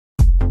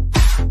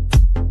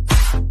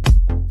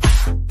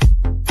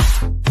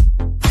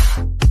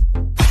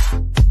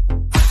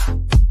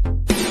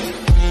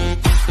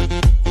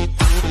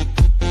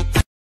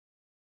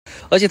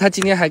而且他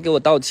今天还给我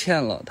道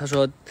歉了，他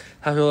说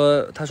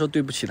对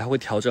不起，他会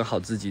调整好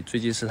自己，最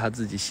近是他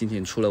自己心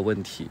情出了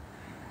问题，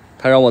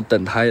他让我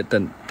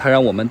他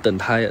让我们等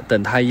他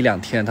1-2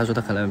天，他说他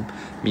可能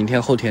明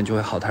天后天就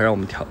会好，他让我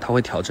们他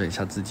会调整一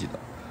下自己的。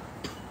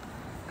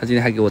他今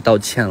天还给我道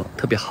歉了，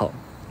特别好，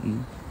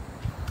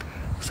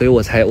所以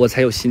我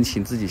才有心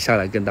情自己下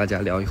来跟大家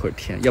聊一会儿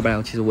天，要不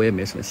然其实我也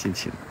没什么心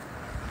情。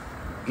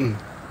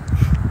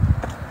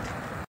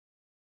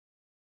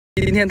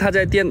今天他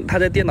在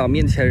电脑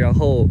面前，然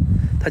后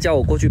他叫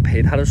我过去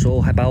陪他的时候，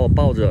还把我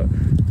抱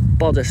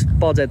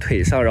在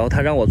腿上，然后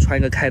他让我穿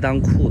一个开裆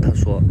裤，他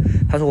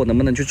说我能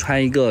不能去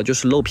穿一个就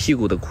是露屁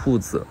股的裤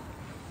子？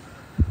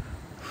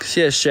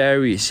谢谢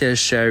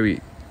Sherry，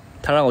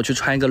 他让我去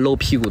穿一个露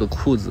屁股的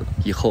裤子，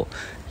以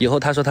后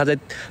他说他在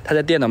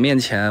电脑面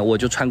前，我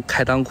就穿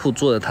开裆裤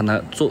坐在他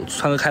那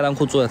穿个开裆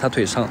裤坐在他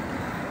腿上，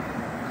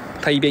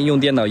他一边用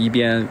电脑一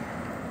边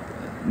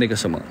那个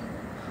什么，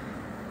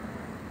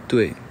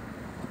对。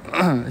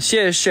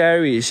谢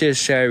谢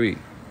Sherry。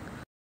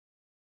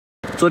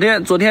昨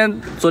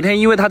天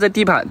因为他在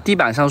地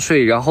板上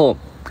睡，然后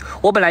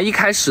我本来一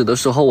开始的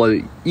时候我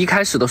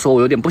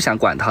有点不想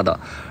管他的，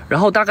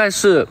然后大概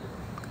是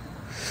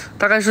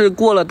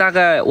过了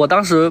我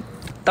当时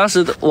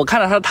我看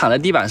到他躺在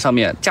地板上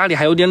面，家里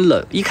还有点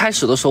冷。一开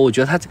始的时候我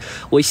觉得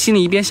我心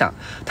里一边想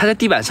他在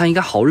地板上应该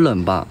好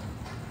冷吧，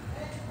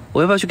我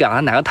要不要去给他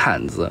拿个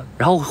毯子？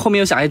然后后面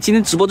又想，哎，今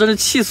天直播真是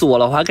气死我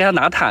了，我还给他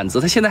拿毯子，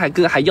他现在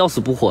还要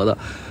死不活的，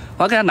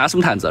我要给他拿什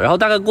么毯子？然后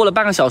大概过了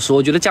半个小时，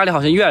我觉得家里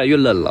好像越来越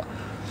冷了，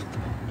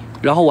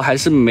然后我还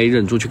是没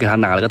忍住去给他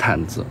拿了个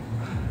毯子。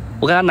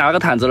我给他拿了个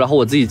毯子，然后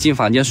我自己进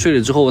房间睡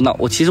了之后，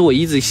我其实我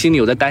一直心里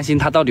有在担心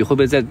他到底会不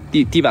会在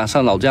地板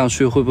上老这样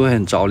睡，会不会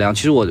很着凉？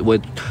其实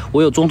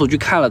我有中途去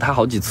看了他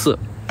好几次，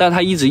但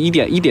他一直一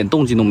点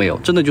动静都没有，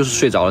真的就是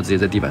睡着了，直接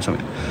在地板上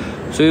面。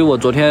所以我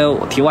昨天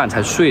挺晚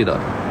才睡的。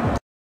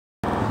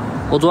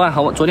我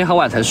昨天很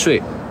晚才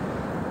睡，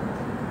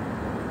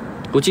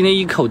我今天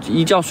一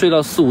觉睡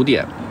到4-5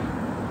点。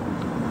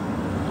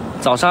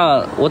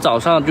我早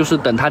上就是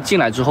等他进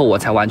来之后，我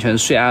才完全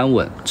睡安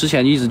稳。之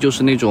前一直就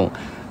是那种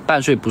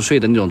半睡不睡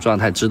的那种状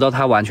态，直到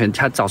他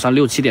早上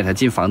6-7点才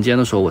进房间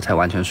的时候，我才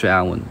完全睡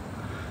安稳。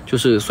就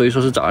是所以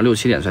说是早上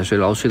6-7点才睡，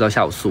然后睡到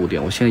下午4-5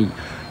点。我现在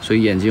所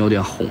以眼睛有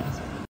点红。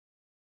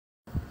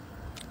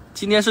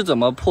今天是怎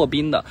么破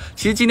冰的？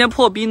其实今天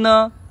破冰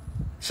呢，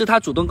是他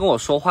主动跟我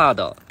说话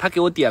的。他给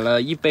我点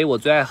了一杯我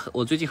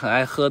最近很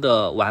爱喝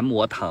的丸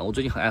魔糖。我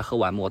最近很爱喝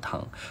丸魔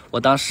糖。我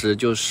当时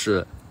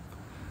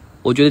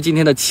我觉得今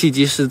天的契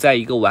机是在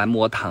一个丸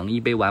魔糖，一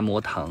杯丸魔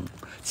糖。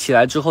起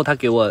来之后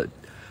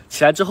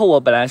我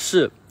本来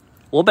是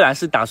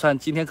打算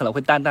今天可能会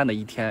淡淡的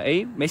一天，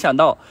哎，没想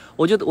到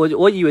我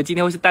以为今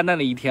天会是淡淡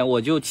的一天，我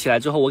就起来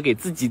之后我给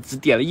自己只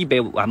点了一杯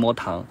丸魔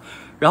糖，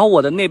然后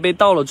我的那杯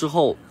到了之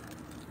后。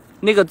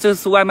这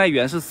次外卖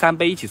员是3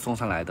杯一起送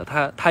上来的，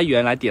他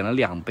原来点了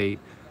2杯，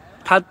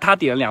他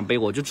点了2杯，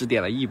我就只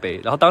点了1杯。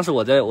然后当时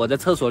我在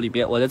厕所里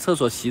边，我在厕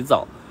所洗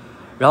澡，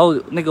然后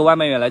那个外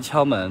卖员来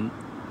敲门，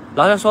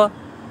然后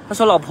他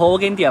说老婆，我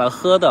给你点了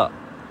喝的，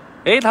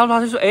哎，他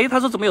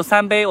说怎么有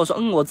3杯？我说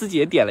我自己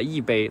也点了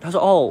1杯。他说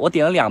哦，我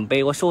点了2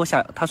杯，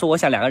他说我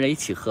想2个人一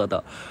起喝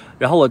的。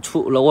然后我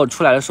出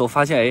来的时候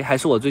发现，哎，还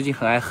是我最近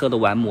很爱喝的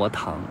丸魔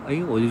糖，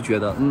哎，我就觉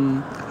得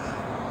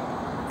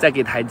再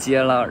给台阶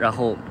了，然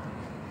后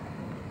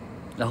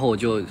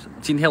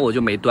今天我就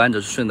没端着，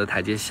顺着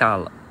台阶下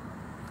了。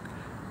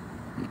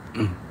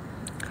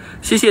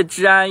谢谢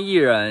治安艺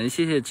人，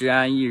谢谢治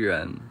安艺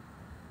人。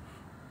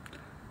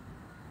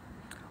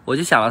我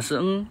就想的是，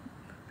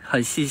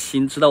很细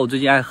心，知道我最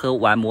近爱喝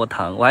丸魔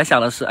糖。我还想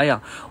的是，哎呀，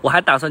我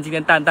还打算今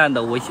天淡淡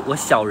的，我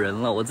小人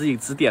了，我自己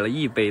只点了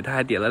1杯，他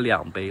还点了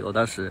2杯。我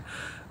当时，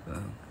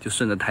就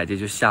顺着台阶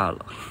就下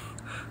了。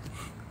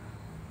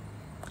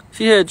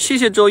谢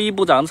谢周一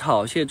不长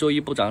草，谢谢周一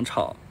不长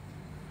草。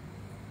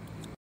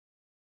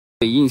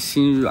嘴硬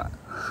心软，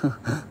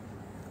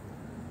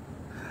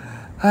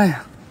哎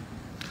呀，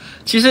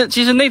其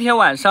实那天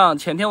晚上，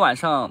前天晚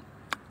上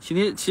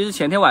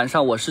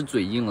我是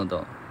嘴硬了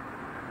的。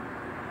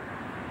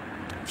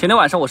前天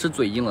晚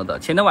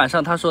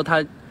上他说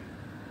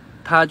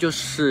他就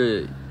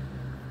是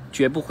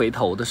绝不回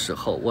头的时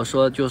候，我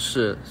说就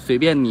是随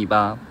便你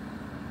吧，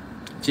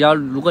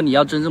如果你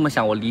要真这么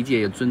想，我理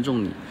解也尊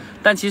重你。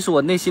但其实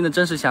我内心的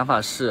真实想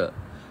法是。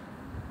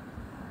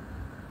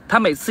他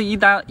每次一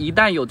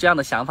旦有这样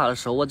的想法的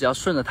时候，我只要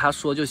顺着他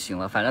说就行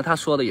了，反正他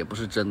说的也不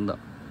是真的。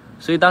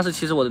所以当时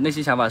其实我的内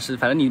心想法是，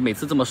反正你每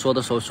次这么说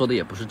的时候说的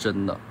也不是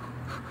真的。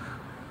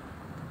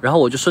然后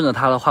我就顺着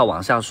他的话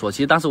往下说。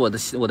其实当时我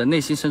的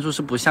内心深处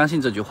是不相信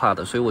这句话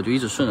的，所以我就一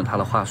直顺着他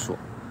的话说。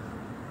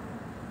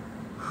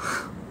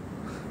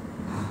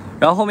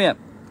然后后面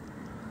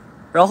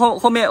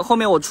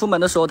我出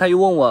门的时候，他又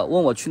问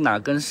我去哪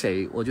跟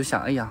谁，我就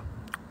想，哎呀，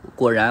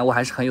果然我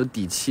还是很有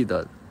底气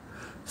的。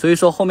所以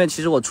说后面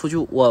其实我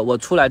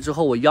出来之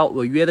后，我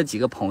约的几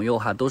个朋友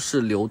哈，都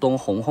是刘东、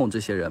红红这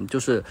些人，就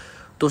是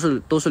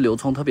都是刘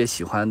聪特别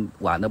喜欢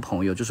玩的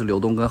朋友，就是刘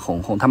东跟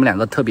红红，他们2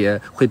个特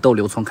别会逗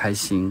刘聪开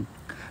心。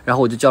然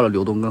后我就叫了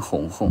刘东跟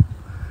红红，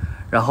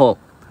然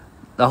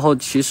后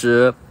其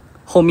实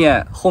后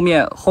面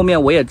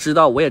我也知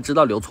道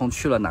刘聪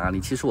去了哪里，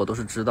其实我都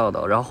是知道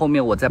的。然后后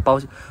面我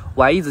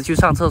还一直去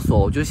上厕所，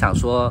我就想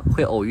说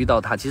会偶遇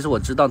到他。其实我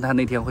知道他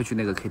那天会去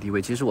那个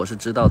KTV， 其实我是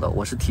知道的，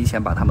我是提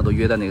前把他们都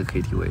约在那个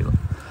KTV 了。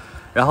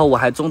然后我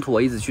还中途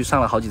我一直去上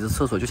了好几次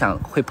厕所，就想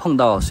会碰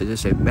到谁，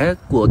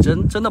果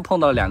真的碰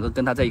到了2个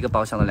跟他在一个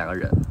包厢的2个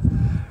人。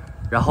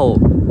然后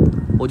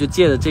我就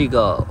借着这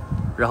个，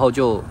然后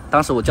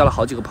当时我叫了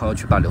好几个朋友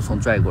去把刘聪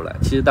拽过来。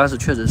其实当时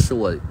确实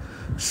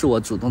是我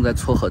主动在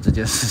撮合这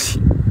件事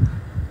情。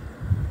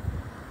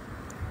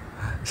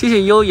谢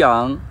谢悠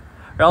扬。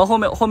然后后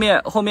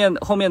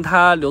面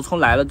他刘聪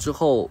来了之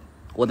后，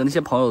我的那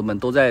些朋友们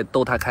都在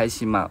逗他开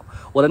心嘛。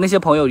我的那些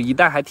朋友一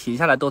旦还停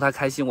下来逗他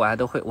开心，我还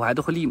都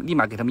会立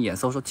马给他们眼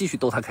色，说继续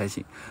逗他开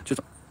心，就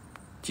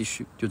继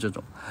续就这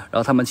种。然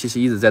后他们其实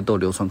一直在逗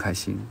刘聪开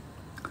心。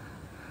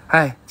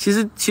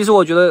其实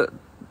我觉得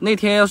那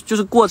天就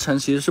是过程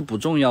其实是不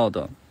重要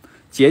的，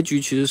结局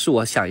其实是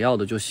我想要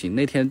的就行。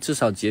那天至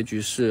少结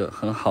局是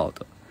很好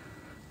的。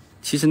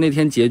其实那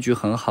天结局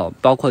很好，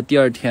包括第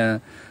二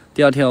天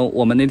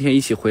我们那天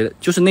一起回，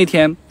就是那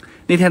天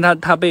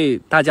他被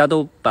大家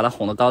都把他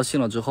哄得高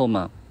兴了之后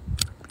嘛，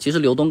其实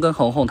刘东跟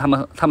红红他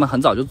们很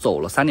早就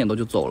走了，3点多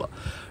就走了。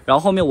然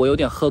后后面我有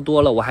点喝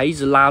多了，我还一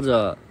直拉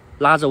着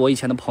我以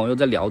前的朋友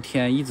在聊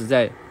天，一直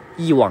在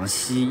忆往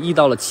昔，忆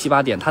到了7、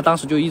8点。他当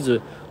时就一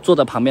直坐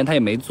在旁边，他也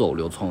没走。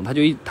刘聪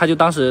他就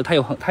当时他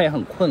也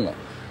很困了，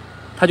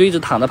他就一直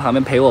躺在旁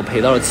边陪我，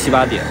陪到了7、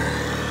8点。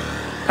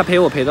他陪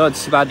我陪到了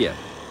7、8点，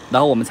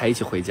然后我们才一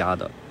起回家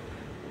的。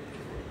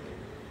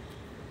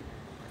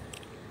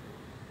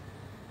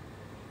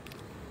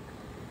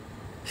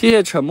谢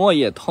谢沉默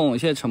也痛，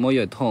谢谢沉默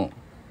也痛。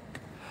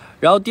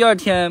然后第二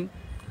天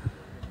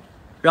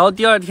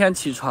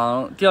起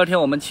床，第二天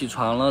我们起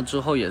床了之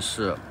后也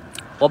是，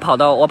我跑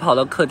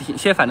到客厅，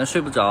现在反正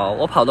睡不着，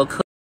我跑到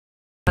客，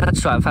他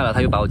吃完饭了，他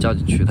又把我叫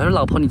进去，他说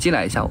老婆你进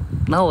来一下，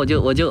然后我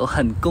就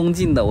很恭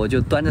敬的，我就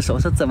端着手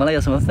说怎么了，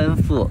有什么吩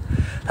咐？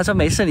他说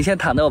没事，你现在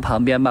躺在我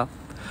旁边吧。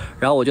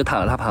然后我就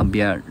躺在他旁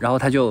边，然后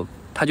他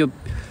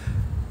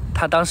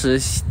当时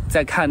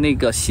在看那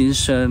个新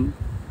生，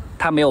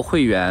他没有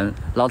会员，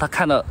然后他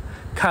看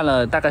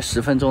了大概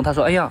10分钟，他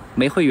说哎呀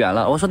没会员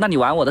了。我说那你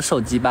玩我的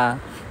手机吧，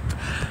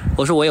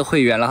我说我有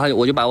会员，然后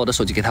我就把我的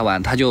手机给他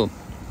玩，他就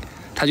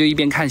一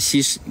边看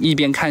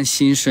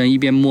新生一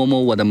边摸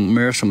我的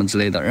门什么之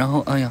类的，然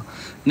后哎呀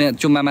那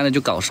就慢慢的就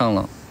搞上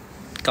了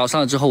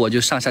之后我就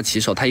上下其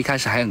手，他一开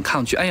始还很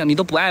抗拒，哎呀你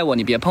都不爱我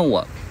你别碰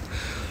我，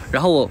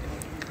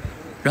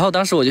然后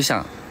当时我就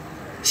想，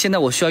现在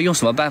我需要用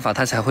什么办法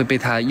他才会被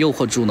他诱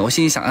惑住呢？我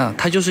心里想啊，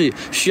他就是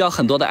需要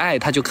很多的爱，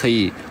他就可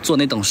以做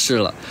那种事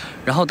了。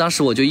然后当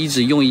时我就一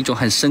直用一种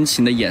很深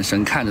情的眼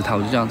神看着他，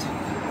我就这样子，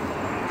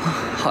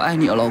好爱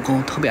你啊，老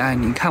公，特别爱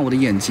你，你看我的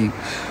眼睛。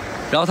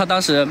然后他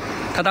当时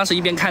一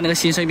边看那个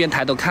新生一边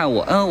抬头看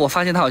我，我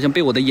发现他好像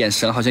被我的眼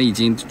神好像已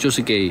经就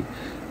是给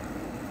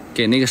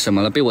那个什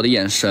么了，被我的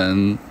眼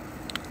神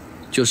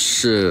就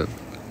是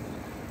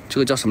这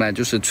个叫什么来，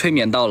就是催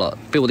眠到了，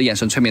被我的眼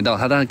神催眠到，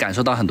他当时感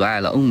受到很多爱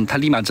了，他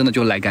立马真的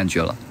就来感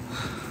觉了，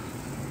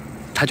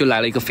他就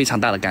来了一个非常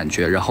大的感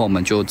觉，然后我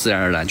们就自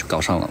然而然就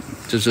搞上了，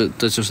这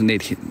就是那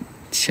天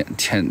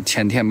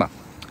前天吧，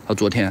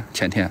昨天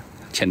前天，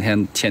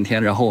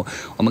然后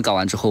我们搞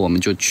完之后我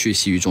们就去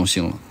洗浴中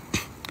心了。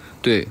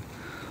对，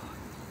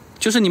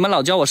就是你们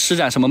老叫我施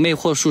展什么魅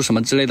惑术什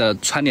么之类的，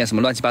穿点什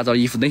么乱七八糟的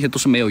衣服，那些都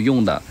是没有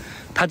用的。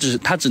他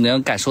只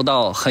能感受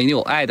到很有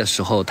爱的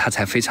时候，他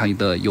才非常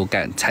的有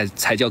感，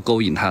才叫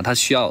勾引他。他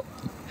需要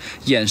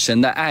眼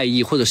神的爱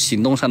意或者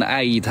行动上的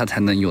爱意，他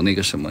才能有那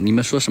个什么。你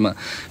们说什么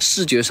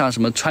视觉上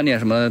什么穿点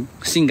什么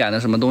性感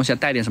的什么东西，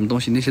带点什么东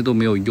西，那些都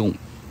没有用。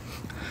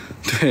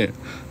对，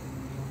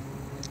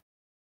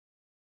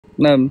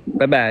那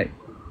拜拜。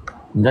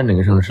你在哪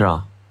个城市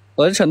啊？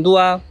我在成都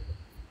啊。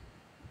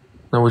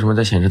那为什么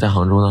在显示在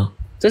杭州呢？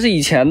这是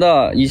以前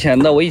的，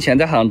我以前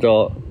在杭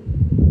州。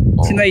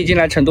现在已经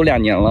来成都2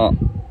年了。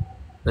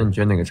那你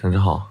觉得哪个城市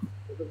好？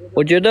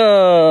我觉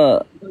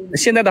得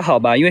现在的好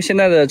吧，因为现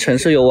在的城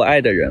市有我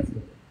爱的人。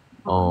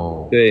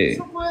哦，对。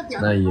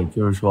那也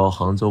就是说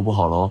杭州不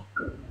好咯？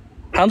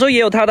杭州也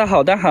有它的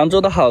好，但杭州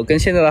的好跟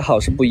现在的好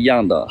是不一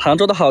样的。杭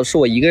州的好是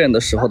我一个人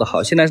的时候的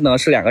好，现在呢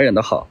是2个人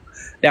的好。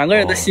2个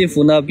人的幸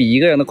福呢，比1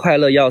个人的快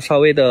乐要稍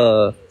微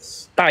的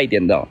大一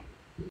点的。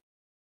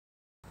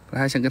我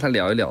还想跟他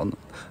聊一聊呢。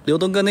刘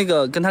东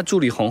跟他助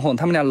理红红，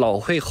他们俩老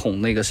会哄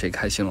那个谁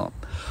开心了，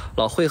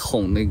老会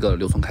哄那个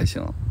刘聪开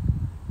心了。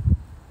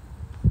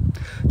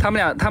他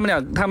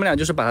们俩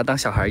就是把他当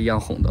小孩一样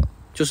哄的，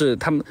就是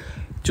他们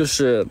就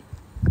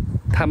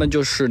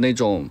是那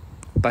种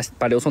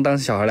把刘聪当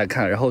成小孩来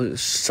看，然后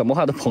什么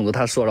话都捧着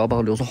他说，然后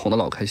把刘聪哄得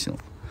老开心了。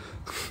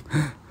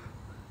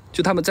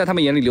就在他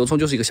们眼里，刘聪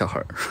就是一个小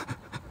孩。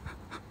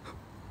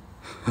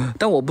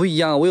但我不一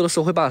样，我有的时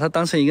候会把他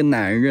当成一个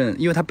男人，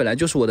因为他本来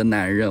就是我的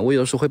男人，我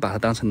有的时候会把他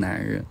当成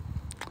男人。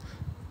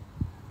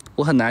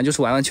我很难就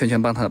是完完全全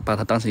把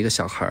他当成一个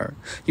小孩儿，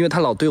因为他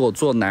老对我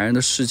做男人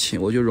的事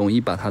情，我就容易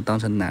把他当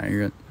成男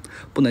人，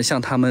不能像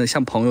他们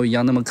像朋友一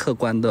样那么客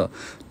观的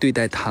对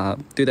待他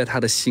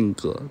的性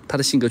格。他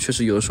的性格确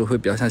实有的时候会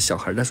比较像小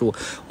孩，但是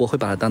我会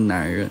把他当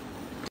男人。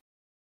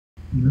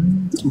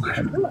我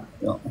还没来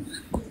呀。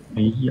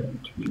哎呀，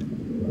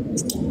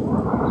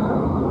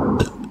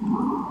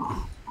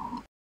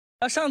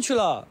他上去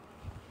了。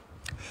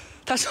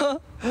他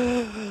说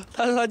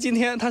他今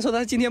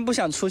天不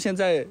想出现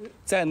在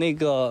那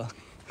个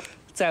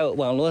在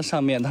网络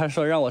上面。他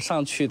说让我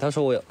上去，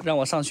让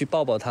我上去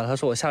抱抱他。他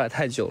说我下来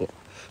太久了，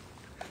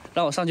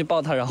让我上去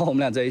抱他，然后我们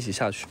俩再一起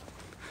下去。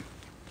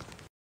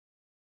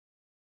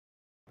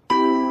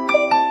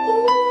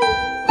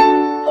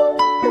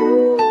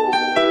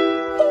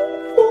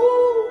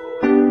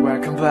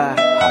Welcome back.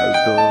 How you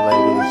doing,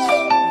 ladies?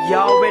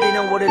 Y'all already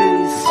know what it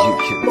is. You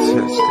can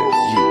touch this,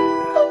 yeah.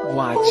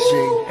 YG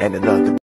and another.